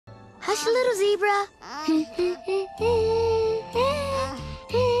Hush, little zebra.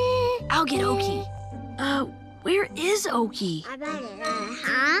 I'll get Okie. Where is Okie?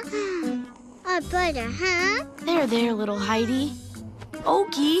 There, little Heidi.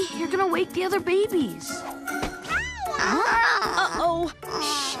 Okie, you're gonna wake the other babies. Uh-oh.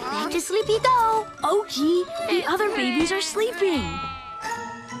 Shh, back to sleep you go. Okie, the other babies are sleeping.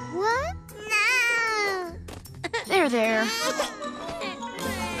 What? No. There.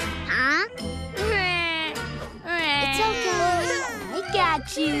 Huh? It's okay. I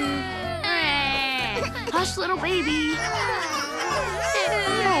got you. Hush, little baby.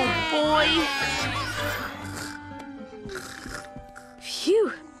 Oh, boy.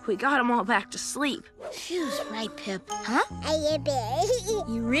 Phew, we got them all back to sleep. Phew, right, Pip. Huh?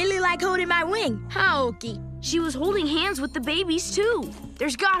 You really like holding my wing, huh, Okie? She was holding hands with the babies, too.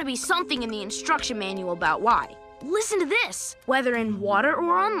 There's gotta be something in the instruction manual about why. Listen to this. Whether in water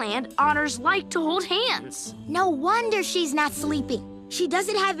or on land, otters like to hold hands. No wonder she's not sleeping. She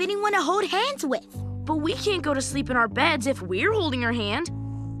doesn't have anyone to hold hands with. But we can't go to sleep in our beds if we're holding her hand.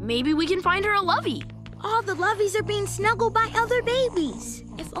 Maybe we can find her a lovey. All the loveys are being snuggled by other babies.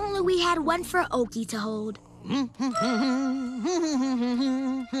 If only we had one for Okie to hold.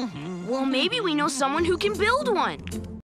 Well, maybe we know someone who can build one.